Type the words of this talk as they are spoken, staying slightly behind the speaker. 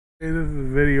Hey, this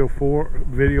is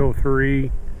video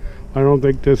 3. I don't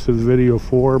think this is video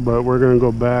 4, but we're gonna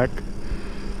go back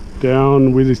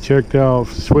down. We just checked out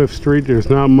Swift Street.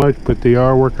 There's not much, but they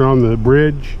are working on the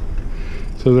bridge,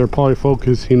 so they're probably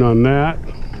focusing on that.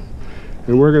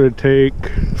 And we're gonna take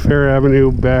Fair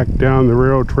Avenue back down the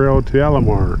rail trail to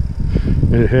Almar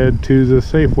and head to the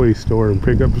Safeway store and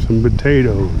pick up some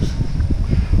potatoes,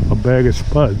 a bag of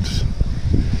spuds.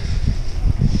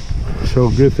 So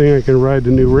good thing I can ride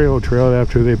the new rail trail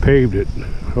after they paved it.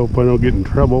 Hope I don't get in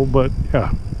trouble, but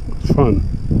yeah, it's fun.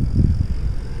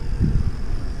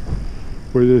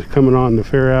 We're just coming on the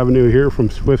Fair Avenue here from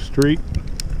Swift Street,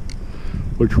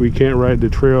 which we can't ride the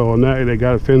trail on that. They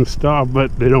got it fenced off,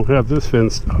 but they don't have this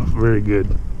fenced off. Very good.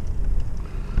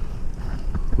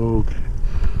 Okay.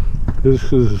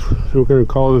 We're going to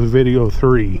call this video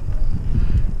 3.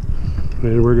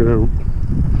 And we're going to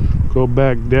go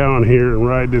back down here and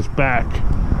ride this back.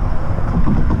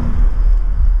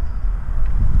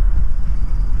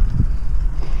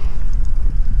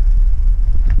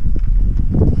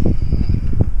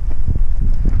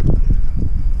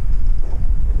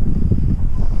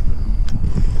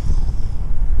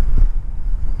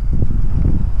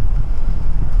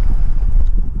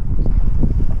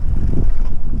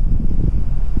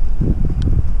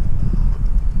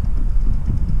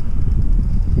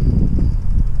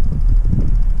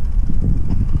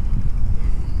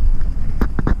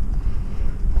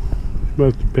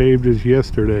 Must have paved this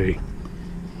yesterday,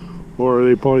 or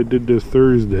they probably did this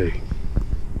Thursday.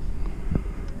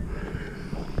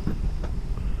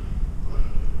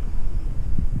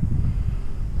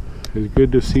 It's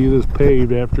good to see this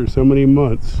paved after so many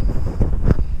months.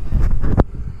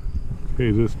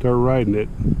 Okay, let's start riding it.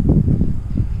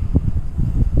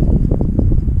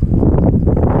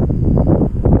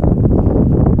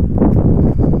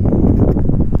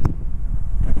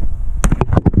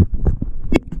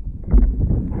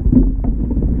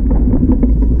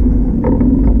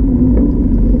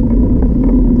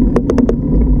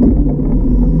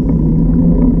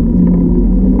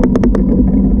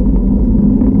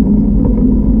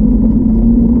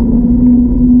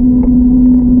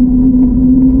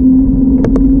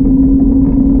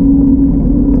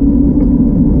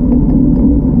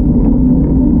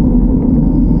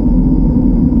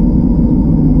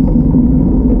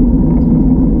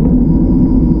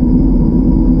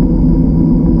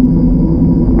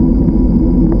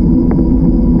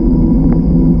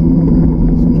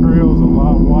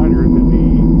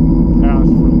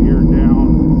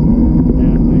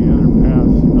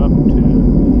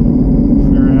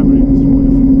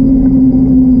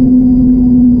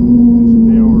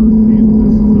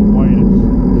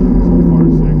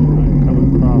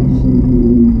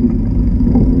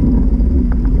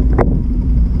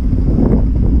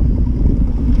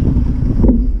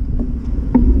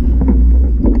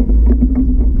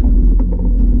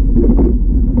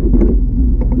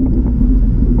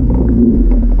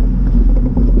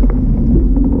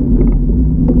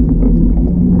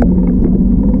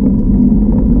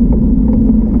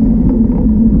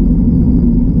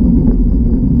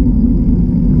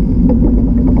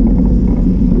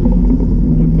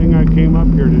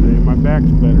 Back's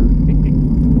better.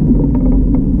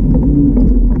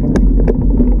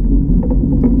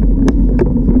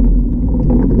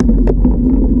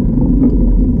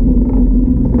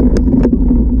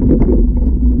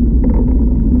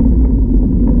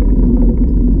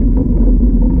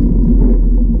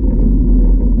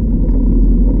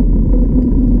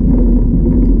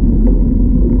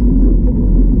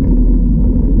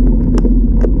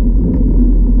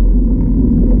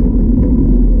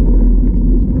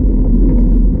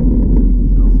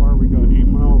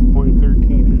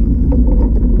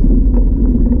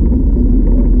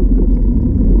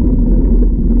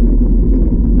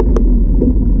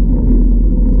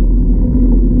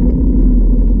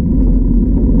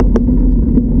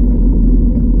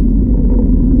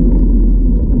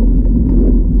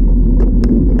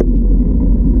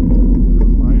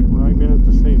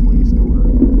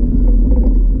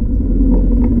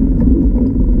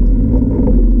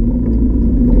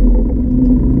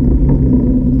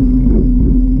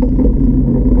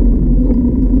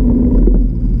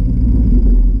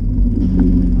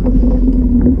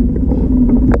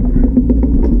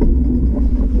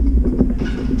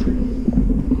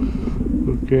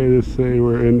 Okay, let's say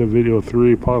we're into video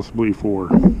 3, possibly 4.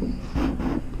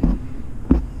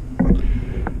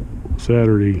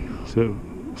 Saturday,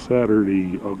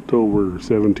 October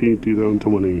 17th,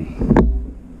 2020.